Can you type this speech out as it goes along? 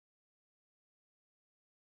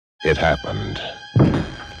It happened.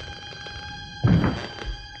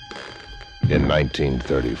 In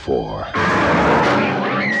 1934.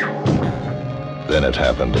 Then it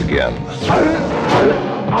happened again.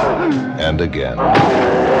 And again.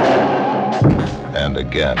 And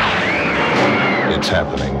again. It's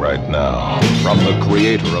happening right now. From the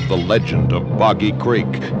creator of the legend of Boggy Creek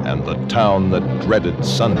and the town that dreaded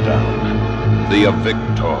sundown, the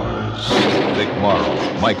Evictors. Vic Morrow,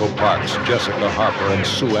 Michael Parks, Jessica Harper, and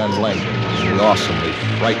Sue Ann Langdon. The awesomely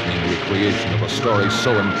frightening recreation of a story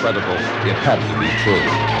so incredible it had to be true.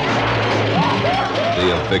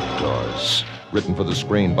 The Evictors. Written for the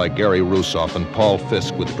screen by Gary Rusoff and Paul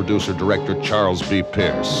Fisk with producer-director Charles B.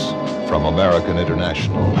 Pierce. From American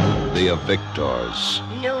International, The Evictors.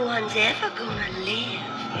 No one's ever gonna live,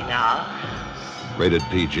 you know. Rated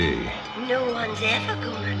PG. No one's ever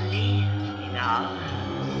gonna live, you know.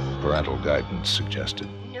 Parental guidance suggested.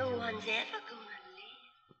 No one's ever gonna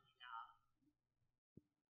live, you know.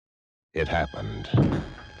 It happened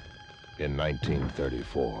in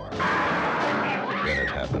 1934. Then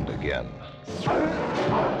it happened again.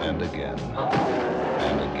 And again.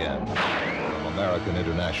 And again. From American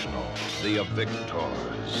International, The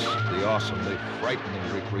Evictors. The awesomely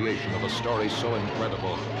frightening recreation of a story so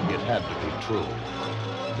incredible it had to be true.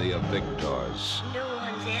 The Evictors. No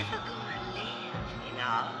one's ever gonna live, you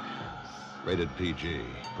know. Rated PG.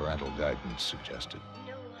 Parental guidance suggested.